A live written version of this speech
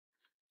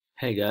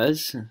Hey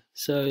guys,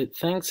 so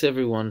thanks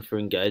everyone for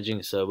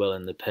engaging so well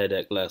in the Pear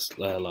Deck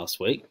last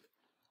week.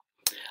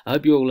 I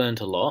hope you all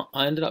learned a lot.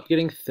 I ended up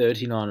getting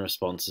 39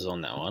 responses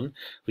on that one,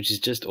 which is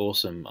just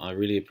awesome. I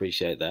really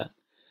appreciate that.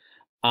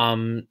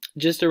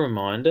 Just a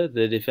reminder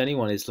that if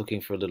anyone is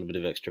looking for a little bit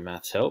of extra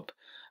maths help,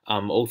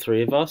 all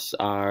three of us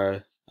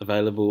are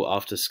available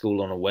after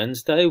school on a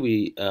Wednesday.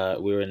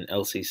 We're in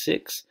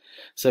LC6,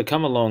 so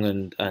come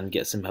along and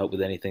get some help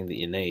with anything that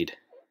you need.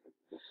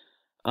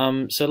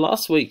 So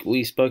last week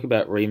we spoke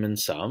about Riemann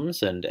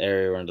sums and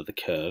area under the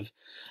curve,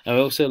 and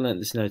we also learnt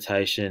this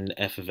notation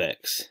f of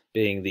x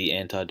being the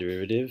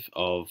antiderivative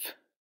of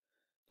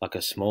like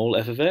a small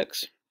f of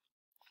x.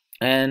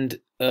 And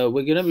we're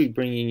going to be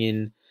bringing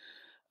in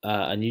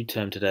a new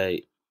term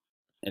today,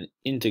 an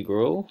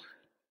integral,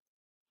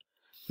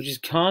 which is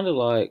kind of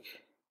like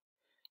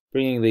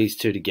bringing these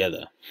two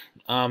together.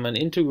 An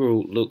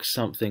integral looks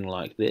something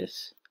like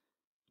this.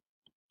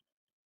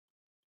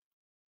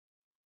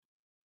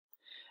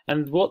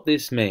 And what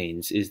this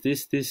means is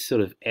this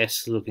sort of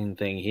S-looking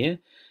thing here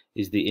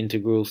is the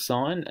integral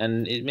sign,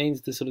 and it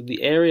means the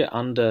area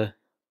under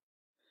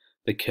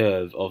the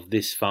curve of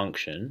this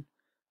function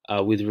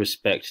with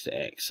respect to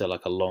x, so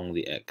like along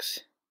the x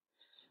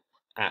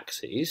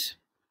axis.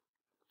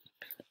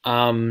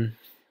 And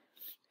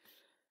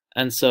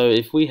so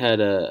if we had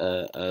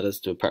let's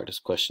do a practice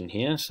question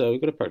here. So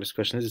we've got a practice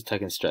question. This is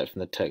taken straight from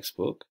the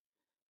textbook.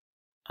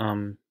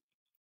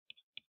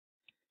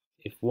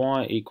 If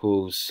y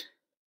equals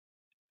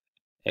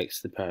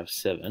x to the power of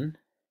 7,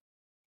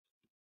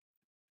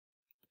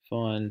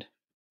 find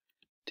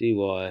dy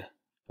by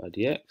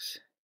dx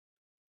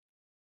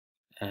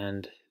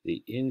and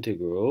the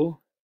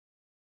integral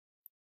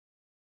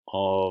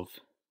of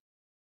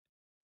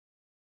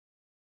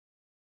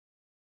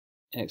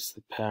x to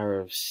the power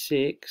of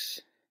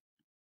 6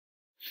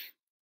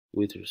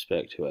 with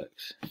respect to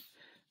x.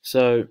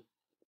 So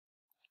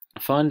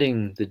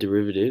finding the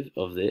derivative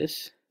of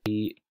this,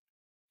 we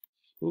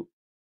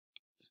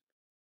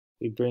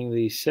bring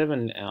the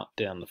 7 out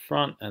down the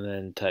front and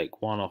then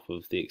take 1 off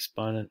of the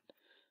exponent,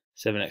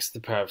 7x to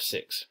the power of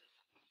 6.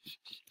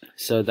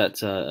 So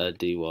that's a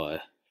dy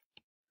by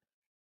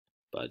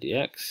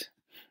dx.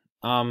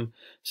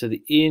 So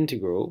the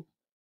integral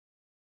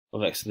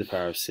of x to the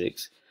power of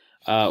 6,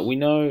 we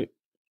know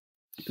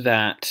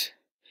that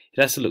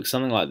it has to look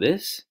something like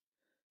this,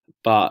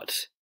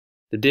 but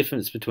the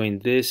difference between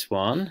this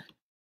one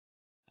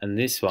and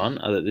this one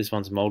are that this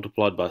one's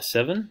multiplied by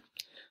 7.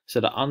 So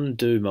to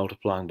undo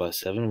multiplying by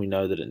 7, we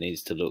know that it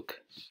needs to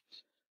look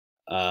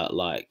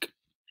like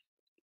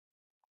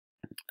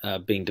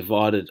being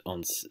divided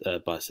on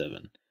by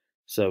 7.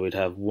 So we'd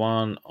have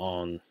 1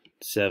 on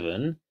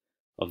 7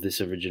 of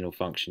this original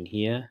function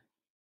here,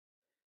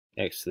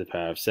 x to the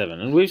power of 7.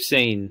 And we've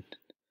seen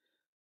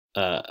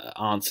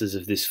answers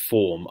of this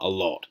form a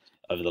lot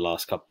over the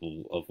last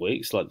couple of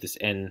weeks, like this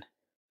n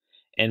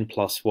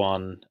plus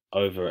 1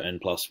 over n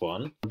plus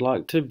 1. I'd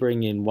like to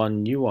bring in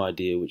one new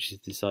idea, which is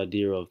this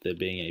idea of there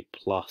being a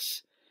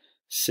plus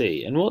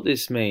c. And what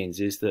this means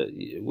is that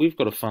we've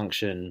got a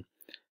function,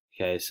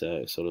 okay, so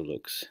it sort of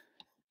looks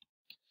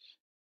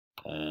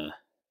so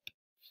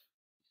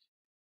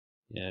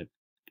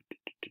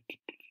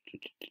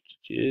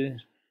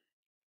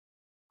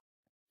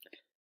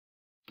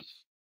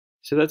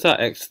that's our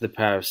x to the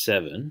power of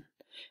 7,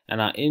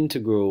 and our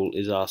integral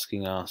is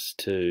asking us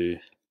to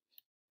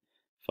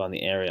find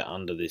the area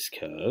under this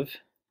curve.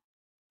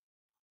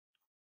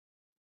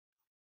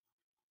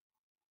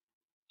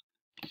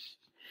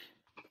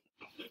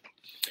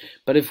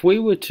 But if we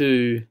were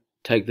to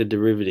take the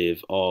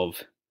derivative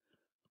of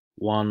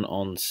 1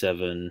 on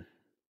 7,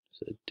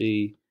 so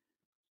d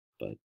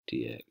by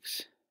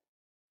dx,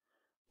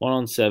 1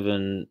 on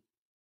 7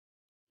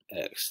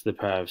 x to the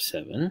power of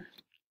 7,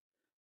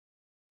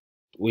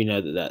 we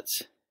know that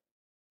that's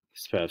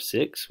x to the power of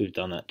 6. We've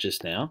done that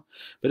just now.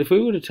 But if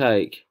we were to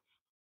take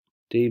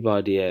d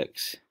by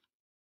dx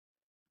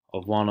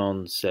of 1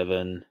 on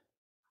 7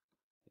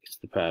 x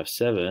to the power of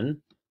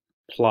 7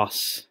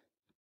 plus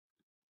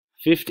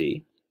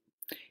 50,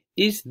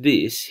 is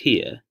this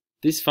here,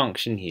 this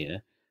function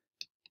here,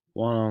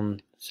 1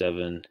 on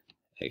 7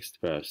 x to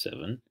the power of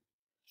 7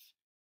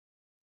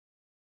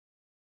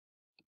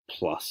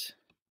 plus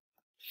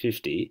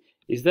 50,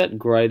 is that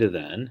greater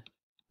than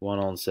 1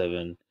 on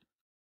 7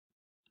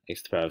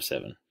 x to the power of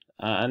 7?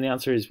 And the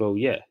answer is, well,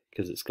 yeah,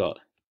 because it's got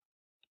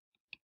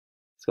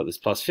this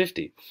plus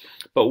 50.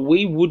 But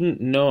we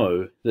wouldn't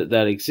know that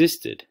that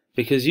existed,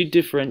 because you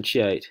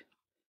differentiate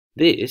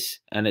this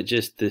and it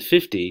just, the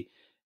 50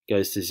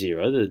 goes to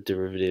 0, the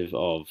derivative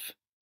of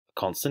a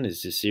constant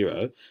is just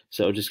 0,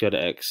 so it'll just go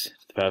to x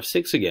to the power of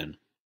 6 again.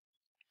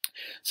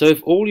 So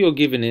if all you're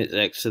given is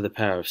x to the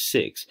power of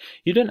 6,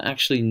 you don't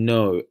actually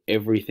know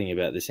everything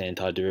about this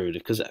antiderivative,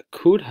 because it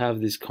could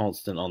have this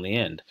constant on the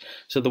end.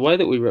 So the way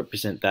that we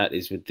represent that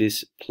is with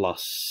this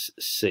plus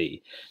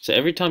c. So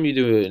every time you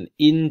do an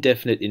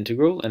indefinite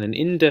integral, and an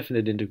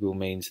indefinite integral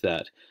means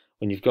that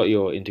when you've got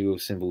your integral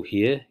symbol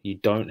here, you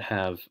don't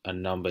have a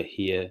number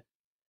here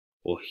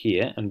or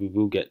here, and we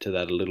will get to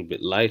that a little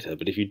bit later.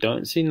 But if you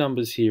don't see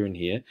numbers here and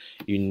here,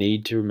 you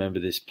need to remember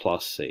this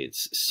plus C.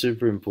 It's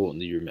super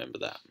important that you remember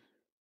that.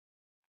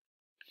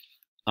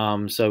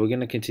 So we're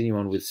going to continue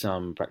on with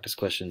some practice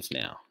questions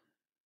now.